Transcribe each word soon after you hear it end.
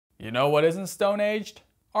You know what isn't stone-aged?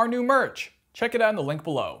 Our new merch. Check it out in the link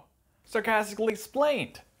below. Sarcastically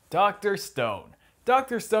explained. Dr. Stone.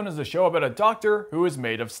 Dr. Stone is a show about a doctor who is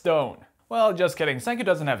made of stone. Well, just kidding. Senku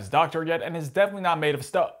doesn't have his doctorate yet and is definitely not made of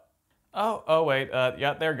stone. Oh wait,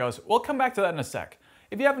 yeah, there it goes. We'll come back to that in a sec.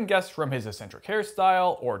 If you haven't guessed from his eccentric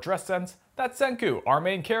hairstyle or dress sense, that's Senku, our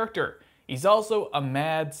main character. He's also a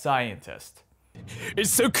mad scientist.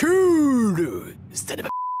 It's so cool! Instead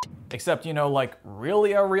of Except, you know, like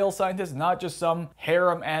really a real scientist, not just some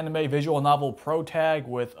harem anime visual novel protag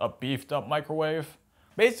with a beefed up microwave.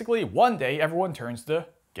 Basically, one day everyone turns to,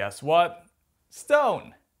 guess what?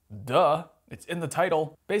 Stone. Duh, it's in the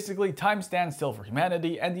title. Basically, time stands still for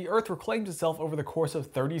humanity and the Earth reclaims itself over the course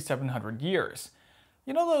of 3,700 years.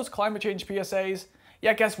 You know those climate change PSAs?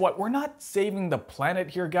 Yeah, guess what? We're not saving the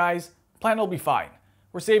planet here, guys. The planet will be fine.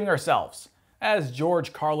 We're saving ourselves. As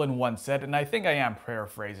George Carlin once said, and I think I am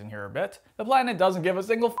paraphrasing here a bit, the planet doesn't give a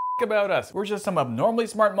single f about us. We're just some abnormally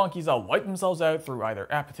smart monkeys that'll wipe themselves out through either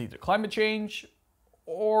apathy to climate change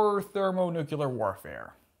or thermonuclear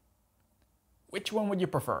warfare. Which one would you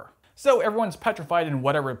prefer? So everyone's petrified in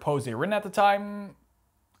whatever pose they were in at the time.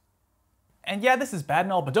 And yeah, this is bad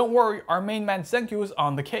and all, but don't worry, our main man Senku is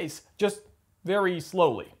on the case, just very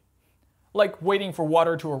slowly. Like waiting for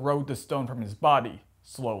water to erode the stone from his body,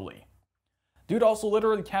 slowly. Dude also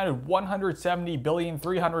literally counted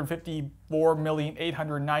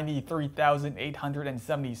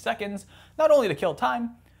 170,354,893,870 seconds, not only to kill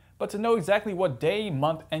time, but to know exactly what day,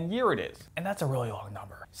 month, and year it is. And that's a really long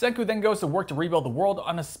number. Senku then goes to work to rebuild the world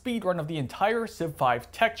on a speedrun of the entire Civ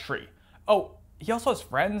 5 tech tree. Oh, he also has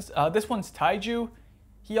friends. This one's Taiju.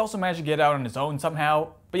 He also managed to get out on his own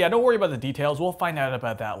somehow. But yeah, don't worry about the details, we'll find out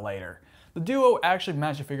about that later. The duo actually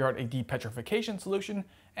managed to figure out a depetrification solution,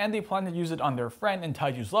 and they plan to use it on their friend and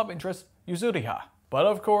Taiju's love interest, Yuzuriha. But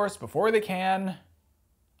of course, before they can,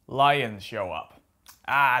 lions show up.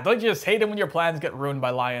 Don't you just hate it when your plans get ruined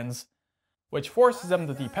by lions? Which forces them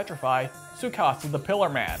to depetrify Tsukasa the Pillar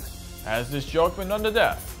Man. Has this joke been done to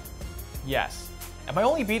death? Yes. Am I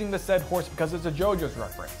only beating the said horse because it's a JoJo's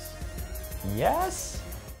reference? Yes?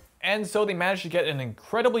 And so they managed to get an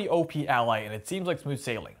incredibly OP ally, and it seems like smooth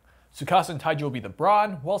sailing. Tsukasa and Taiju will be the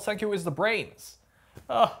brawn, while Senku is the brains.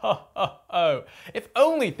 Oh, if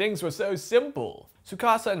only things were so simple.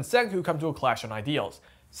 Tsukasa and Senku come to a clash on ideals.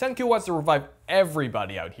 Senku wants to revive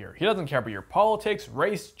everybody out here. He doesn't care about your politics,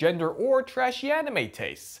 race, gender, or trashy anime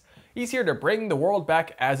tastes. He's here to bring the world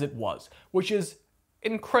back as it was, which is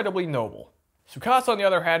incredibly noble. Tsukasa, on the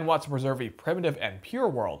other hand, wants to preserve a primitive and pure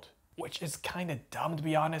world, which is kinda dumb to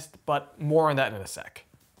be honest, but more on that in a sec.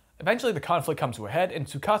 Eventually the conflict comes to a head and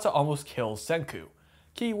Tsukasa almost kills Senku.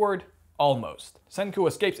 Keyword, almost. Senku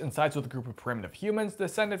escapes and sides with a group of primitive humans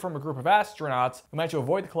descended from a group of astronauts who managed to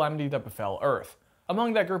avoid the calamity that befell Earth.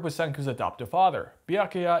 Among that group was Senku's adoptive father,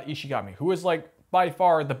 Byakuya Ishigami, who is like by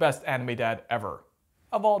far the best anime dad ever.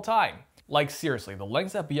 Of all time. Like seriously, the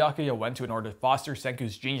lengths that Byakuya went to in order to foster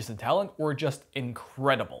Senku's genius and talent were just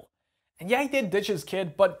incredible. And yeah, he did ditch his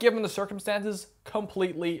kid, but given the circumstances,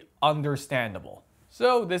 completely understandable.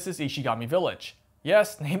 So this is Ishigami Village.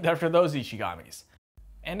 Yes, named after those Ishigamis.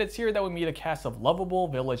 And it's here that we meet a cast of lovable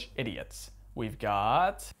village idiots. We've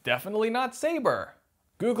got... definitely not Saber.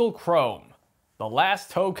 Google Chrome. The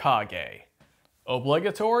Last Hokage.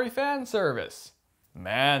 Obligatory fan service.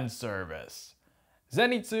 Man service.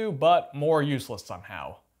 Zenitsu, but more useless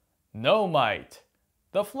somehow. No Might.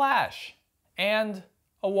 The Flash. And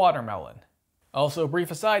a watermelon. Also,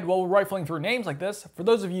 brief aside, while we're rifling through names like this, for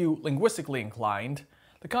those of you linguistically inclined,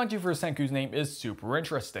 the kanji for Senku's name is super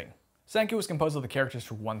interesting. Senku is composed of the characters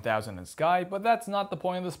for 1000 and Sky, but that's not the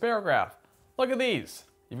point of this paragraph. Look at these.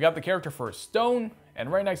 You've got the character for Stone, and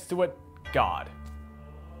right next to it, God.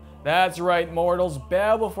 That's right, mortals,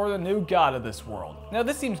 bow before the new god of this world. Now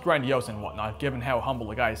this seems grandiose and whatnot, given how humble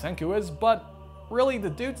a guy Senku is, but really the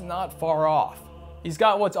dude's not far off. He's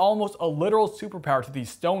got what's almost a literal superpower to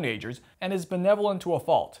these Stone Agers, and is benevolent to a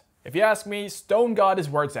fault. If you ask me, Stone God is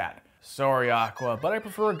where it's at. Sorry, Aqua, but I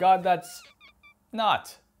prefer a god that's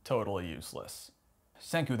not totally useless.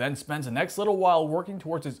 Senku then spends the next little while working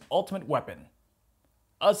towards his ultimate weapon.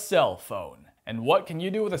 A cell phone. And what can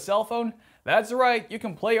you do with a cell phone? That's right, you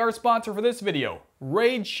can play our sponsor for this video,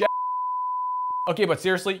 Raid Shadow. Okay, but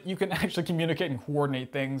seriously, you can actually communicate and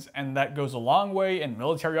coordinate things, and that goes a long way in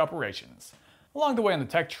military operations. Along the way on the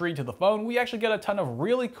tech tree to the phone, we actually get a ton of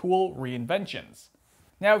really cool reinventions.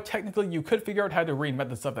 Now, technically, you could figure out how to reinvent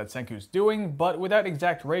the stuff that Senku's doing, but without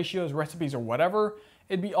exact ratios, recipes, or whatever,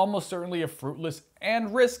 it'd be almost certainly a fruitless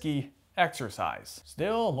and risky exercise.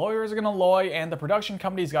 Still, lawyers are gonna loy, and the production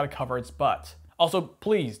company's gotta cover its butt. Also,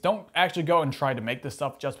 please don't actually go and try to make this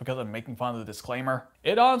stuff just because I'm making fun of the disclaimer.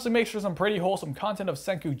 It honestly makes for some pretty wholesome content of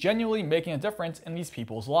Senku genuinely making a difference in these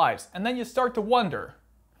people's lives. And then you start to wonder,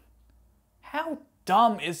 how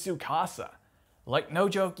dumb is Tsukasa? Like, no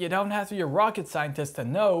joke, you don't have to be a rocket scientist to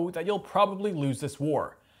know that you'll probably lose this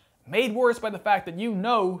war. Made worse by the fact that you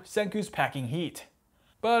know Senku's packing heat.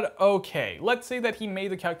 But okay, let's say that he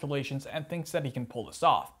made the calculations and thinks that he can pull this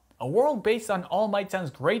off. A world based on All Might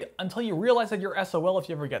sounds great until you realize that you're SOL if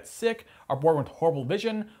you ever get sick, are born with horrible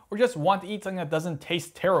vision, or just want to eat something that doesn't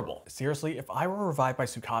taste terrible. Seriously, if I were revived by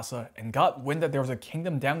Tsukasa and got wind that there was a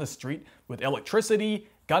kingdom down the street with electricity,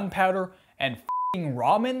 gunpowder, and f***ing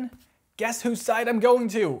ramen, guess whose side I'm going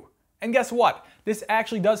to? And guess what? This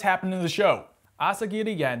actually does happen in the show.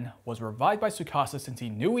 Asagiri Gen was revived by Tsukasa since he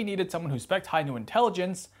knew he needed someone who spec'd high new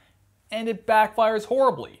intelligence, and it backfires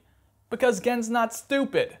horribly. Because Gen's not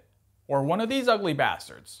stupid. Or one of these ugly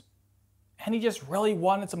bastards. And he just really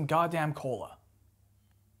wanted some goddamn cola.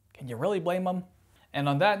 Can you really blame him? And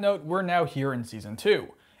on that note, we're now here in Season 2.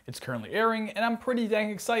 It's currently airing, and I'm pretty dang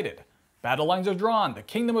excited. Battle lines are drawn, the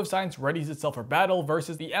Kingdom of Science readies itself for battle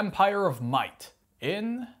versus the Empire of Might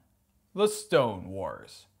in the Stone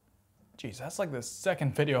Wars. Jeez, that's like the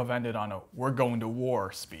second video I've ended on a "we're going to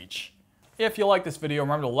war" speech. If you like this video,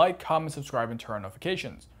 remember to like, comment, subscribe, and turn on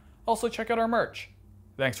notifications. Also check out our merch.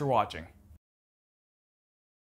 Thanks for watching.